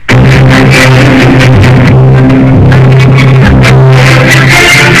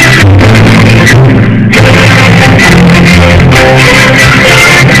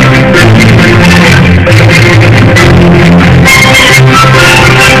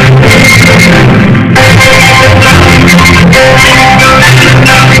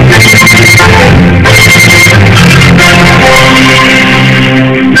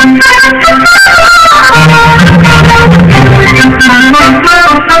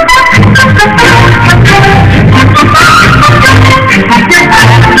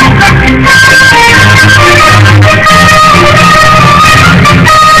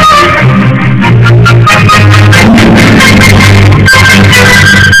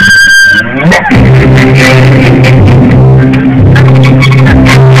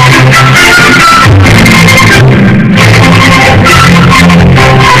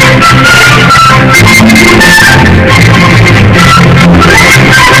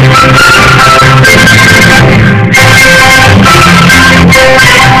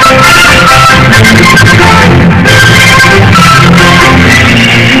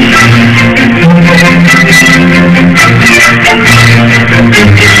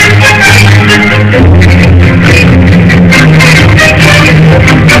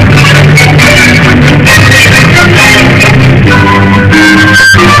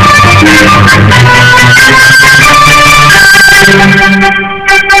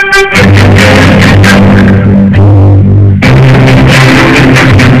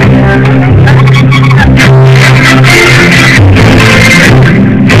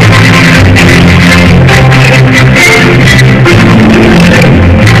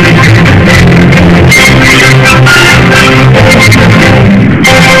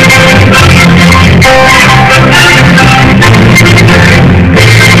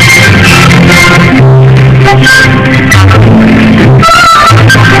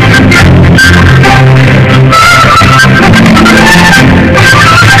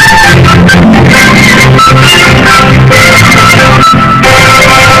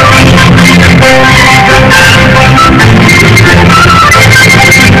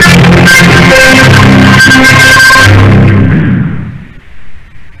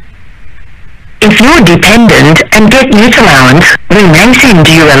you're dependent and get youth allowance, we may send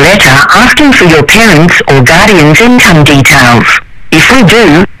you a letter asking for your parents' or guardian's income details. If we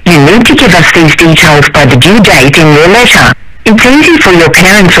do, you need to give us these details by the due date in your letter. It's easy for your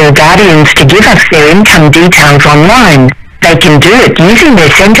parents or guardians to give us their income details online. They can do it using their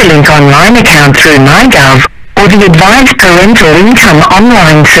Centrelink online account through MyGov or the Advised Parental Income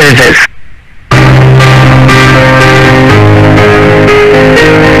online service.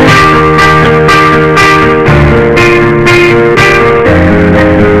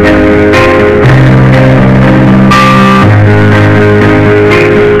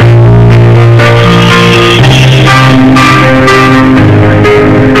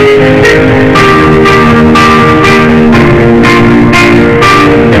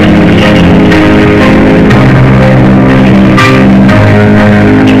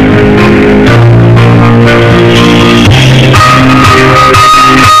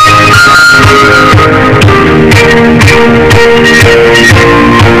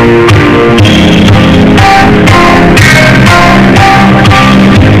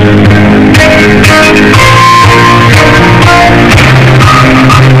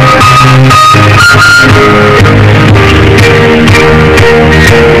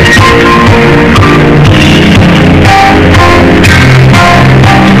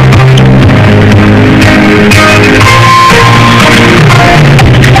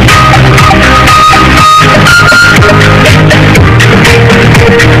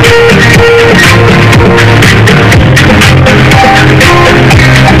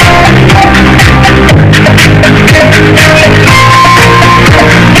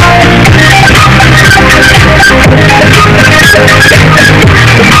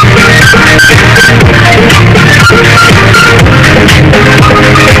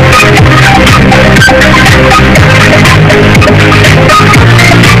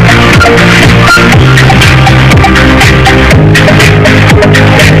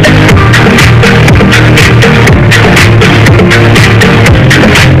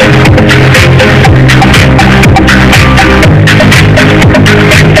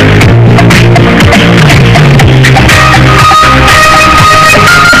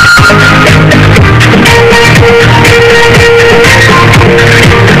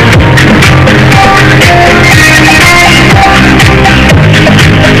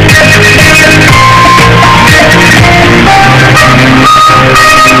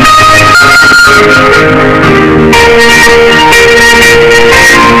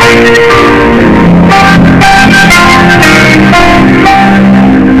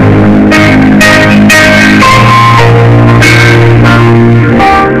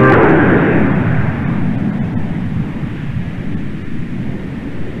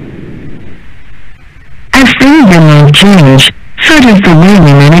 Change, so does the way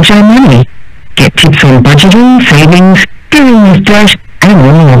we manage our money. Get tips on budgeting, savings, dealing with debt, and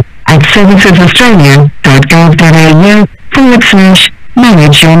more at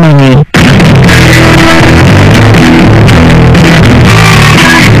servicesaustralia.gov.au/manage your money.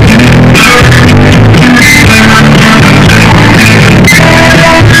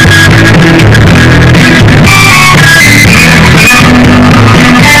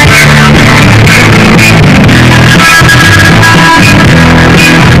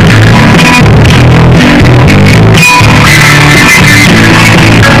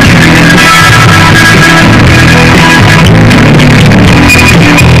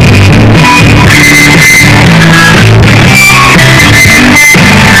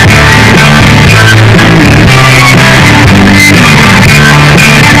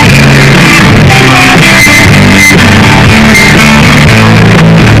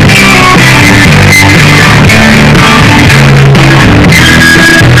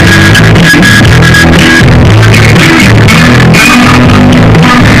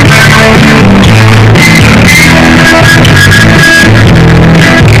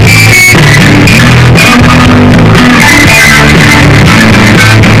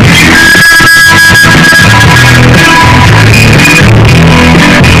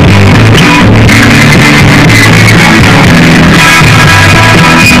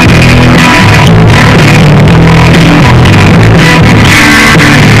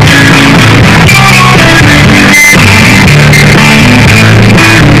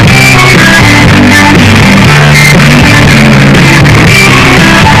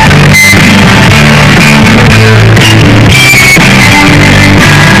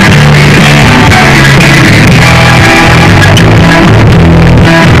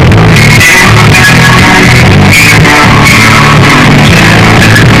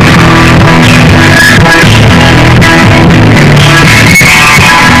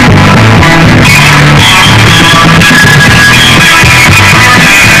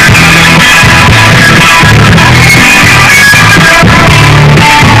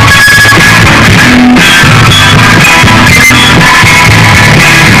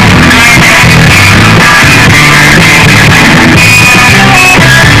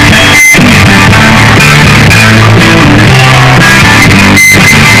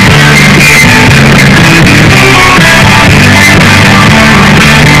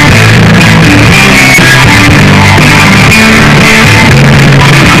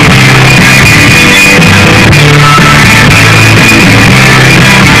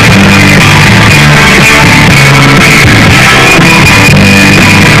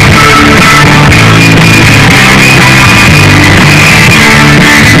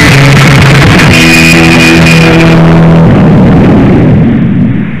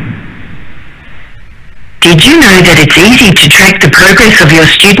 Did you know that it's easy to track the progress of your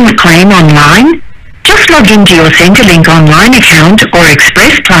student claim online? Just log into your Centrelink online account or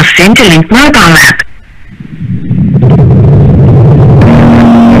Express Plus Centrelink mobile app.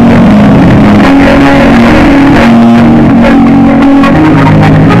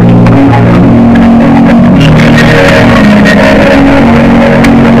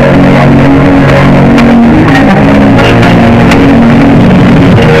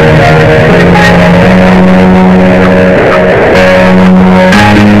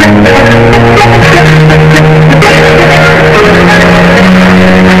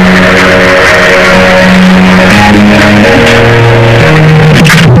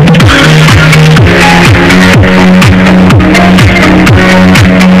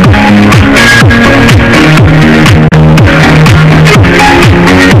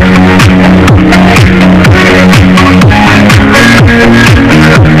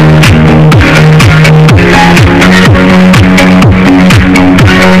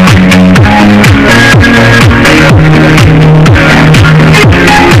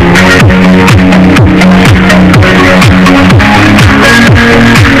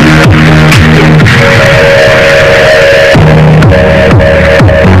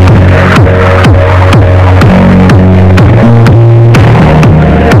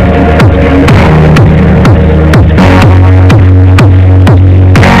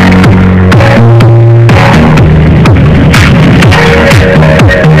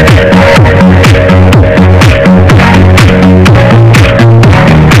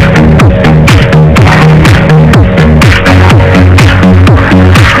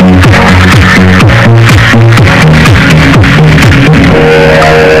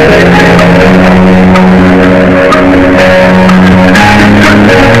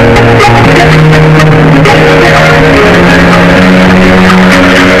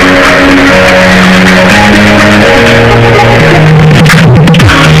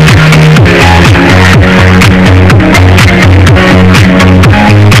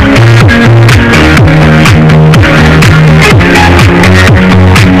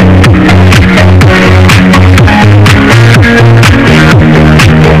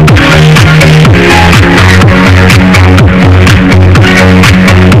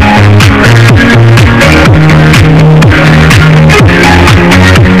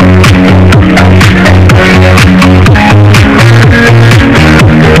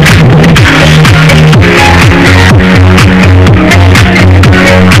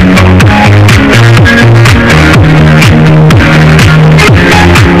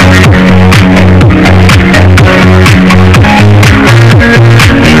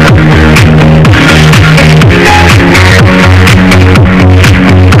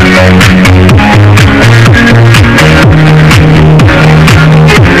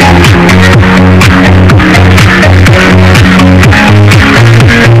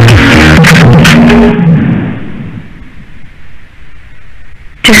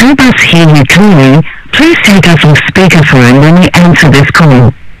 To help us hear you clearly, please take us off speakerphone when we answer this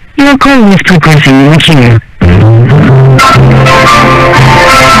call. Your call is progressing in the queue.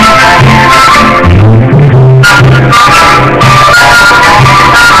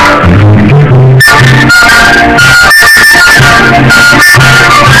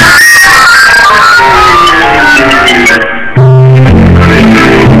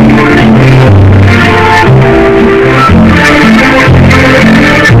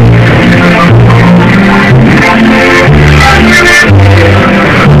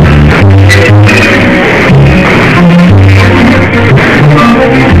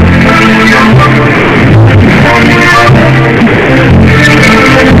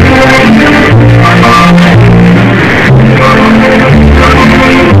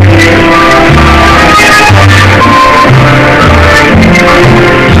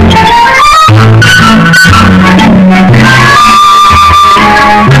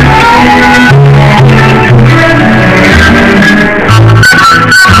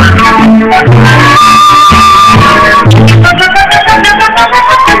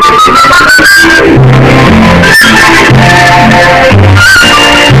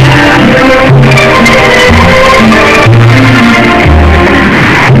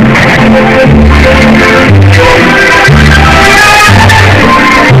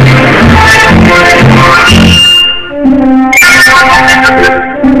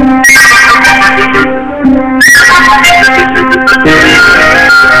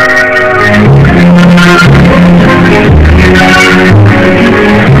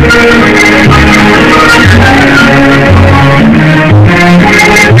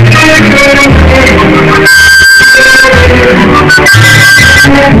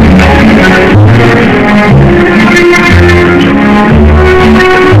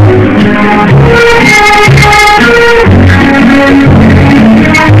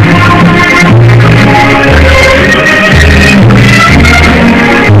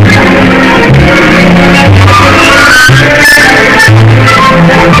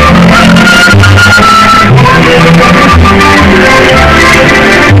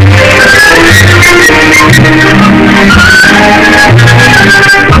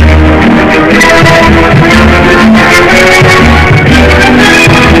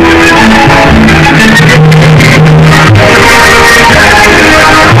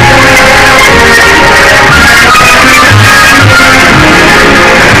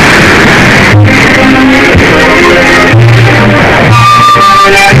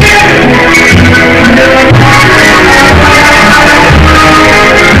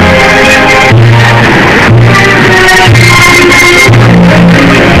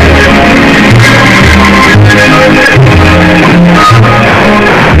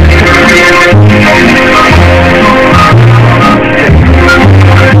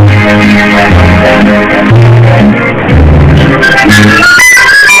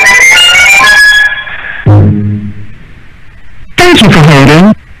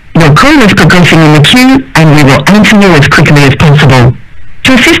 progressing in the queue, and we will answer you as quickly as possible.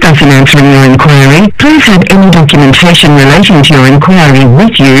 To assist us in answering your inquiry, please have any documentation relating to your inquiry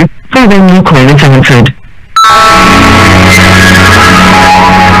with you for when your call is answered.